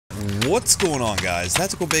What's going on, guys?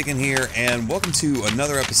 Tactical Bacon here, and welcome to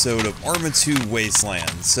another episode of Arma 2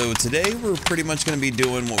 Wasteland. So today we're pretty much going to be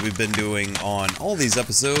doing what we've been doing on all these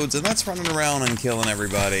episodes, and that's running around and killing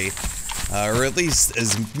everybody, or at least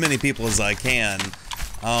as many people as I can.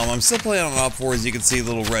 I'm still playing on Op 4, as you can see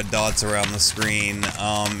little red dots around the screen,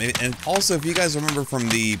 and also if you guys remember from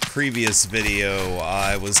the previous video,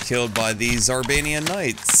 I was killed by the Zargabad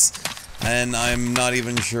Knights. And I'm not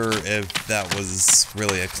even sure if that was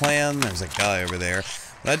really a clan. There's a guy over there.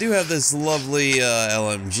 But I do have this lovely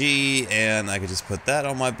LMG, and I could just put that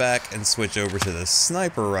on my back and switch over to the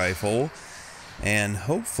sniper rifle. And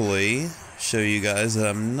hopefully show you guys that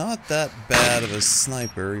I'm not that bad of a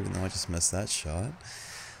sniper, even though I just missed that shot.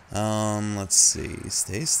 Let's see.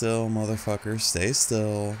 Stay still, motherfucker. Stay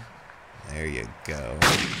still. There you go.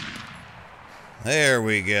 There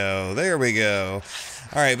we go. There we go.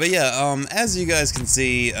 Alright, but yeah, as you guys can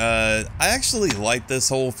see, I actually like this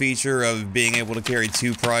whole feature of being able to carry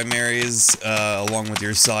two primaries, along with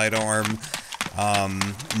your sidearm.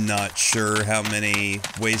 Not sure how many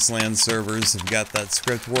Wasteland servers have got that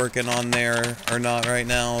script working on there or not right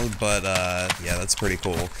now, but, yeah, that's pretty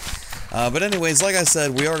cool. But anyways, like I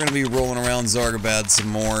said, we are going to be rolling around Zargabad some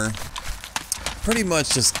more. Pretty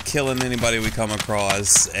much just killing anybody we come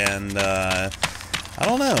across, and, I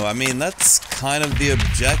don't know, I mean, that's kind of the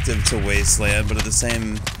objective to Wasteland, but at the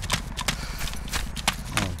same...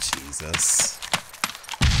 Oh, Jesus.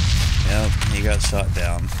 Yep, he got shot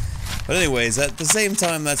down. But anyways, at the same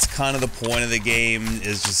time, that's kind of the point of the game,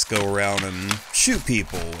 is just go around and shoot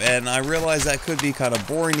people. And I realize that could be kind of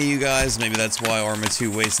boring to you guys, maybe that's why Arma 2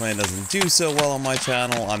 Wasteland doesn't do so well on my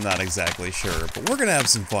channel, I'm not exactly sure. But we're gonna have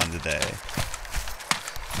some fun today.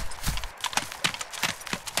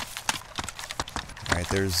 Alright,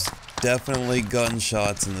 there's definitely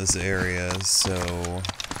gunshots in this area, so I'm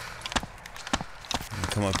gonna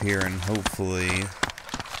come up here and hopefully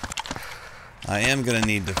I am gonna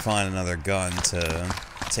need to find another gun to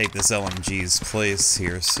take this LMG's place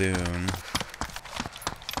here soon.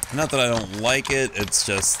 Not that I don't like it, it's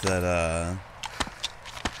just that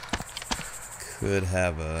could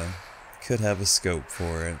have a scope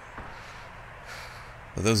for it.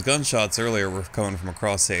 But those gunshots earlier were coming from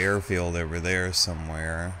across the airfield over there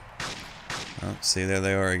somewhere. Oh, see, there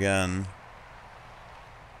they are again.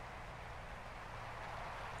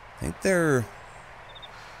 I think there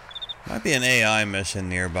might be an AI mission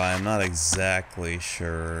nearby, I'm not exactly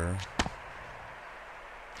sure.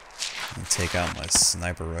 Let me take out my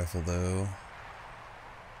sniper rifle though.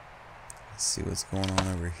 Let's see what's going on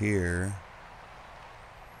over here.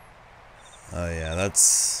 Oh yeah,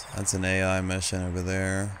 that's an AI mission over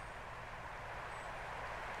there.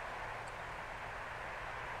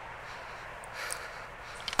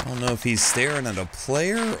 I don't know if he's staring at a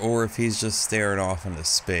player or if he's just staring off into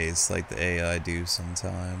space like the AI do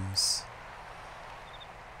sometimes.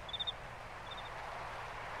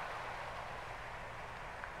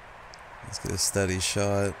 Let's get a steady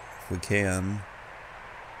shot if we can.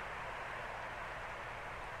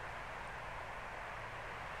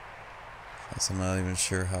 I'm not even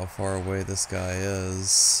sure how far away this guy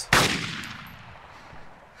is. A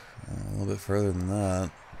little bit further than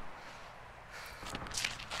that.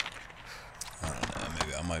 I don't know,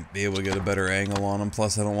 maybe I might be able to get a better angle on him.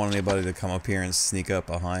 Plus, I don't want anybody to come up here and sneak up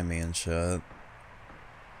behind me and shit.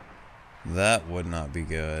 That would not be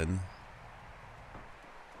good.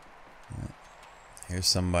 Here's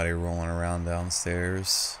somebody rolling around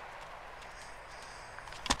downstairs.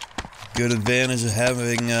 Good advantage of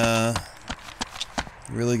having,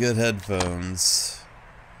 really good headphones,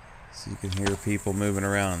 so you can hear people moving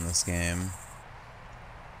around in this game.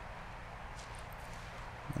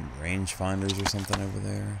 Range finders or something over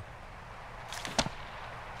there.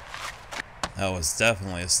 That was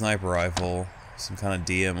definitely a sniper rifle. Some kind of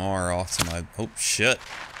DMR off to my... Oh, shit.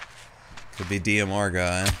 Could be DMR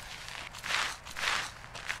guy.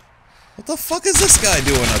 What the fuck is this guy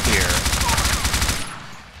doing up here?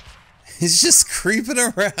 He's just creeping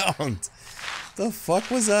around. The fuck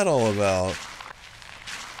was that all about?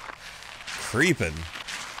 Creeping.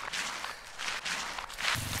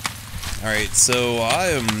 Alright, so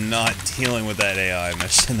I am not dealing with that AI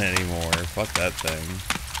mission anymore. Fuck that thing.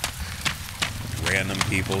 Random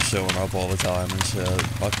people showing up all the time and shit.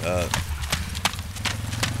 Fuck that.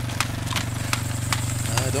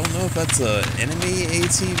 I don't know if that's a enemy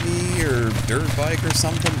ATV or dirt bike or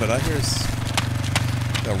something, but I hear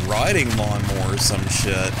a riding lawnmower or some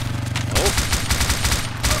shit. Oh.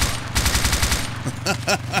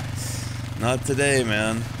 Not today,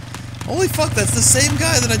 man. Holy fuck, that's the same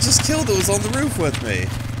guy that I just killed that was on the roof with me.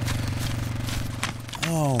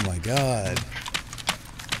 Oh my god.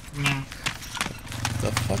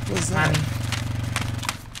 The fuck was that?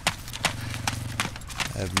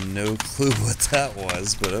 I have no clue what that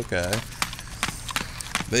was, but okay.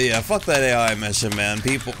 But yeah, fuck that AI mission, man.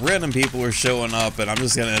 Random people are showing up, and I'm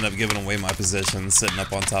just gonna end up giving away my position, sitting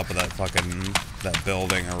up on top of that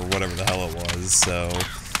building, or whatever the hell it was, so...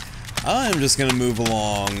 I'm just gonna move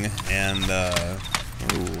along, and,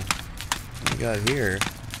 ooh, what do we got here?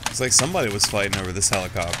 Looks like somebody was fighting over this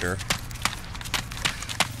helicopter.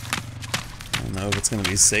 I don't know if it's gonna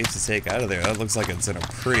be safe to take out of there. That looks like it's in a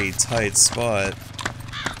pretty tight spot.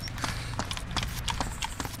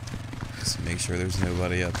 Make sure there's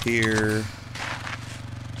nobody up here.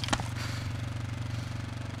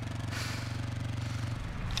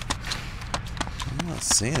 I'm not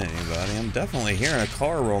seeing anybody. I'm definitely hearing a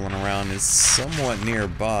car rolling around. It's somewhat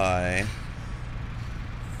nearby.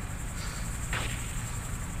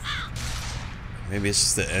 Maybe it's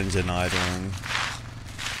just the engine idling.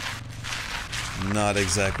 Not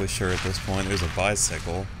exactly sure at this point. There's a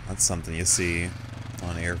bicycle. That's something you see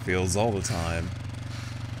on airfields all the time.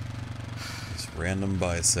 Random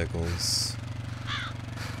bicycles.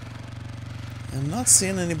 I'm not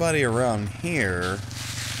seeing anybody around here.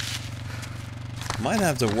 Might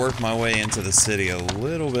have to work my way into the city a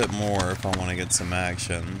little bit more if I want to get some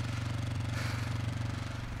action.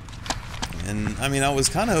 And, I mean, I was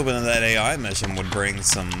kind of hoping that AI mission would bring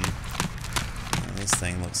some... This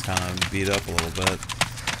thing looks kind of beat up a little bit.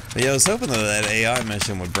 But yeah, I was hoping that AI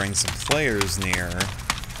mission would bring some players near.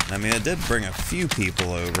 And, I mean, it did bring a few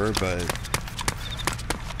people over, but...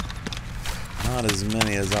 not as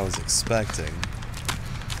many as I was expecting.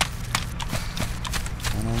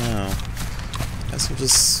 I don't know. Guess we'll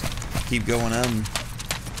just keep going in.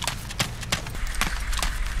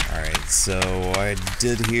 Alright, so I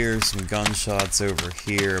did hear some gunshots over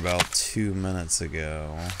here about 2 minutes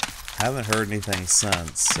ago. Haven't heard anything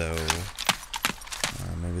since, so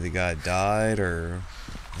maybe the guy died, or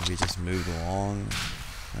maybe he just moved along.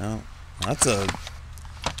 No, that's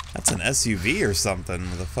an SUV or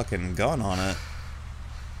something with a fucking gun on it.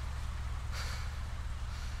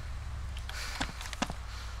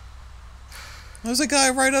 There's a guy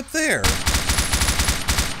right up there.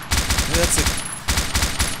 Maybe that's a...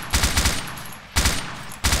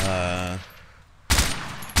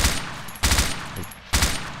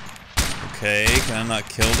 Okay, can I not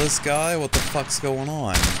kill this guy? What the fuck's going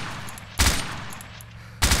on?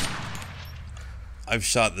 I've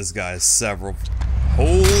shot this guy several...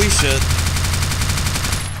 Holy shit.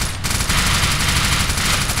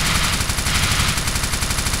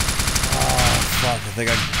 Oh, fuck. I think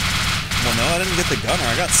well, no, I didn't get the gunner.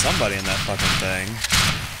 I got somebody in that fucking thing.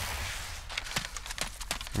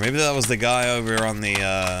 Or maybe that was the guy over on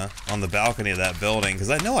the balcony of that building, because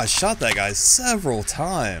I know I shot that guy several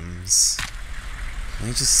times. And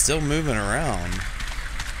he's just still moving around.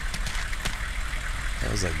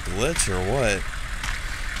 That was a glitch or what?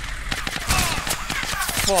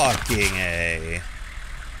 Fucking A.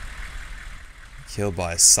 Killed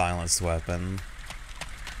by a silenced weapon.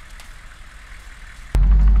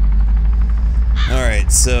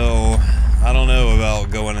 Alright, so I don't know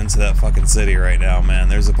about going into that fucking city right now, man.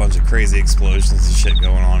 There's a bunch of crazy explosions and shit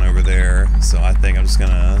going on over there. So I think I'm just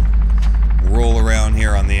gonna roll around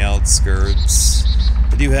here on the outskirts.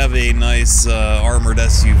 I do have a nice armored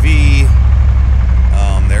SUV.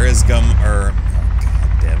 There is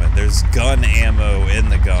there's gun ammo in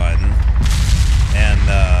the gun. And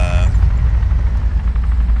I'm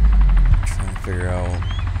trying to figure out.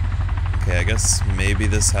 Okay, I guess maybe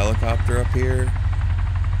this helicopter up here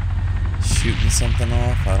shooting something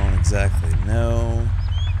off. I don't exactly know.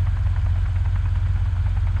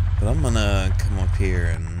 But I'm gonna come up here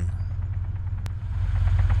and...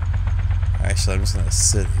 Actually, I'm just gonna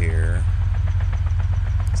sit here.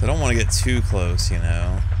 So I don't want to get too close, you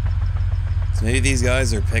know. So maybe these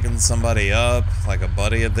guys are picking somebody up, like a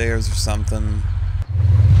buddy of theirs or something.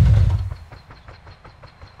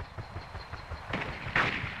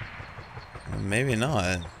 Maybe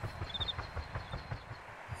not.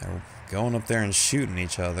 They're going up there and shooting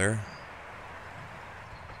each other.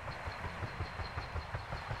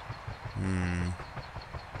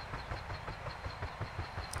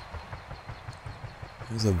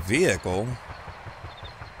 There's a vehicle.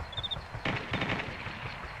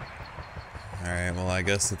 Alright, well I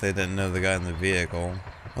guess that they didn't know the guy in the vehicle.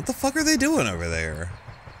 What the fuck are they doing over there?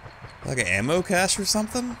 Like an ammo cache or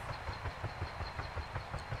something?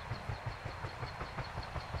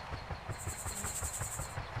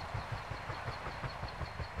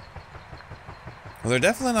 Well, they're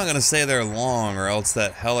definitely not going to stay there long, or else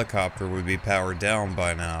that helicopter would be powered down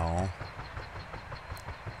by now.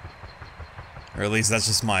 Or at least that's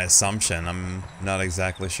just my assumption. I'm not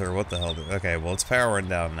exactly sure what the hell. Okay, well, it's powering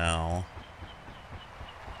down now.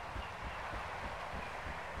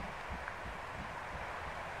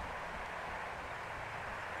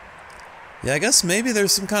 Yeah, I guess maybe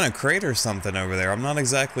there's some kind of crate or something over there. I'm not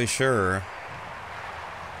exactly sure.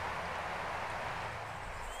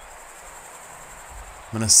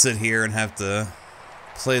 I'm gonna sit here and have to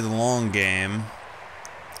play the long game.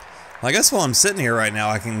 Well, I guess while I'm sitting here right now,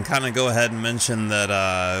 I can kind of go ahead and mention that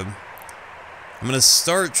I'm gonna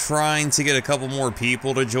start trying to get a couple more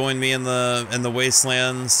people to join me in the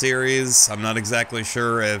Wasteland series. I'm not exactly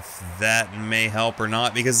sure if that may help or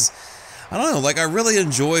not, because I don't know, like, I really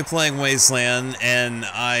enjoy playing Wasteland, and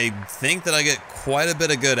I think that I get quite a bit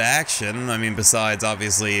of good action. I mean, besides,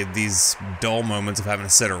 obviously, these dull moments of having to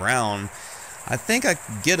sit around, I think I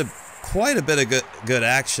get quite a bit of good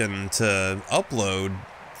action to upload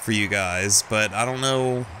for you guys, but I don't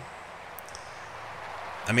know.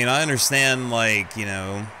 I mean, I understand, like, you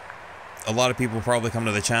know, a lot of people probably come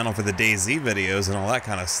to the channel for the DayZ videos and all that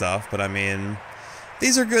kind of stuff, but I mean,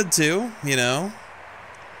 these are good too, you know.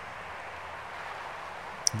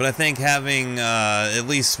 But I think having at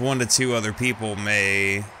least 1 to 2 other people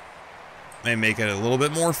may make it a little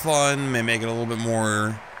bit more fun, may make it a little bit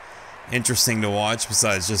more interesting to watch,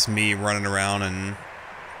 besides just me running around and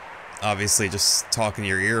obviously just talking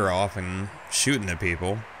your ear off and shooting at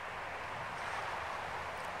people.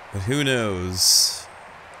 But who knows?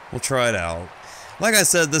 We'll try it out. Like I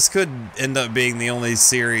said, this could end up being the only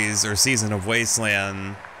series or season of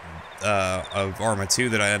Wasteland of Arma 2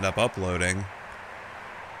 that I end up uploading.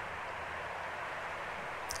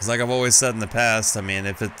 Because like I've always said in the past, I mean,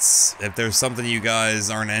 if there's something you guys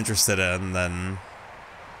aren't interested in, then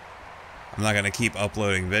I'm not going to keep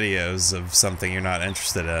uploading videos of something you're not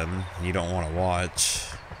interested in and you don't want to watch.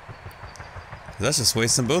 That's just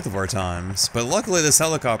wasting both of our times. But luckily this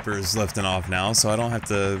helicopter is lifting off now, so I don't have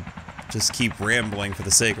to just keep rambling for the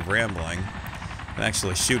sake of rambling. I can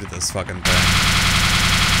actually shoot at this fucking thing.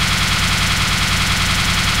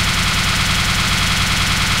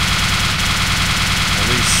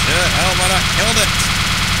 Holy shit, how have I not killed it?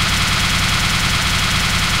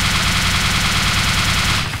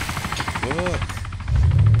 Look.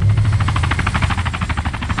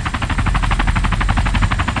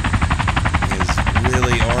 Is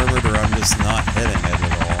really armored, or I'm just not hitting it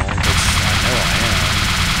at all, which I know I am.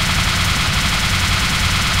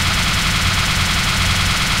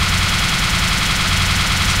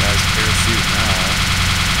 This guy's parachute now.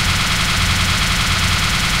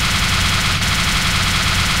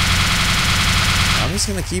 I'm just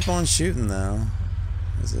gonna keep on shooting though.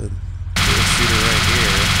 There's a shooter right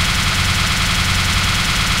here.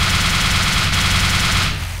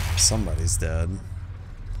 Somebody's dead.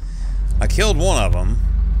 I killed one of them.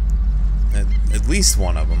 At least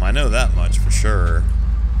one of them. I know that much for sure.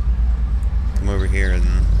 Come over here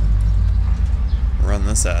and run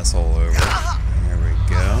this asshole over. There we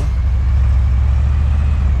go.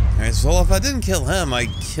 Alright, so well, if I didn't kill him, I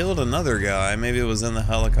killed another guy. Maybe it was in the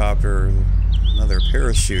helicopter. Another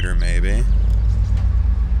parachuter, maybe.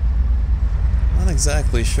 Not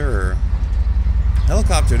exactly sure.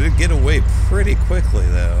 Helicopter did get away pretty quickly,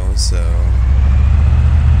 though, so...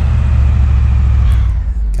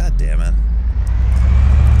 God damn it.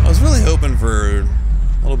 I was really hoping for a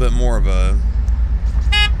little bit more of a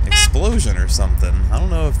explosion or something. I don't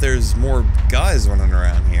know if there's more guys running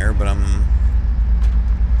around here, but I'm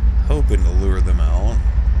hoping to lure them out.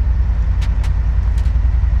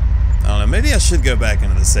 I don't know, maybe I should go back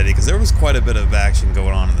into the city, because there was quite a bit of action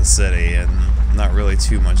going on in the city, and not really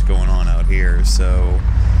too much going on out here, so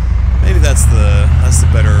maybe that's the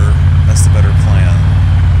better plan.